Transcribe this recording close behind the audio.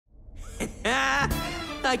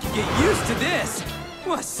I could get used to this.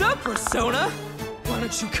 What's up, Persona? Why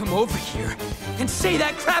don't you come over here and say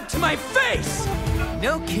that crap to my face?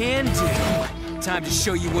 No can do. Time to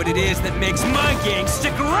show you what it is that makes my gang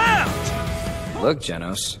stick around! Look,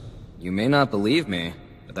 Genos, you may not believe me,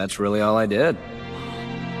 but that's really all I did.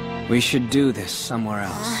 We should do this somewhere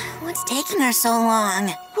else. What's taking her so long?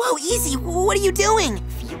 Whoa, easy, what are you doing?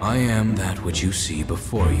 I am that which you see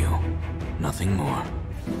before you. Nothing more.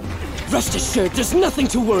 Rest assured, there's nothing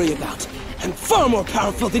to worry about. I'm far more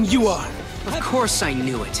powerful than you are. Of course I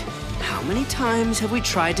knew it. How many times have we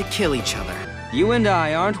tried to kill each other? You and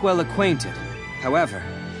I aren't well acquainted. However,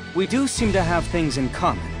 we do seem to have things in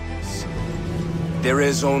common. There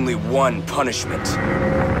is only one punishment.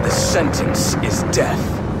 The sentence is death.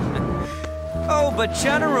 Oh, but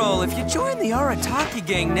General, if you join the Arataki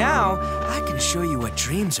gang now, I can show you what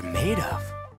dreams are made of.